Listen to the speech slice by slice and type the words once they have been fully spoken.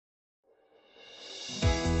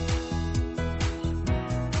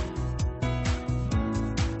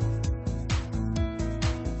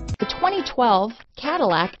2012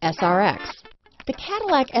 Cadillac SRX. The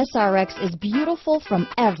Cadillac SRX is beautiful from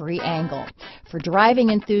every angle. For driving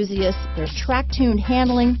enthusiasts, there's track-tuned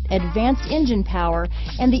handling, advanced engine power,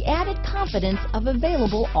 and the added confidence of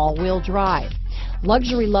available all-wheel drive.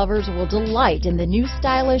 Luxury lovers will delight in the new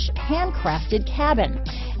stylish, handcrafted cabin.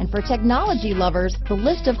 And for technology lovers, the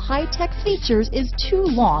list of high-tech features is too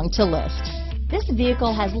long to list. This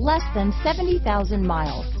vehicle has less than 70,000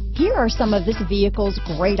 miles. Here are some of this vehicle's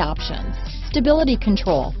great options: stability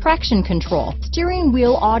control, traction control, steering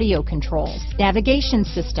wheel audio controls, navigation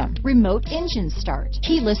system, remote engine start,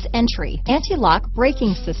 keyless entry, anti-lock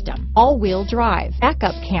braking system, all-wheel drive,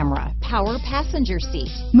 backup camera, power passenger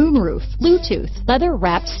seat, moonroof, Bluetooth,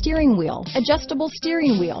 leather-wrapped steering wheel, adjustable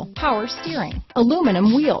steering wheel, power steering,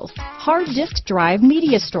 aluminum wheels, hard disk drive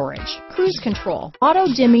media storage, cruise control,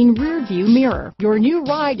 auto-dimming rear view mirror. Your new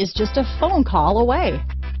ride is just a phone call away.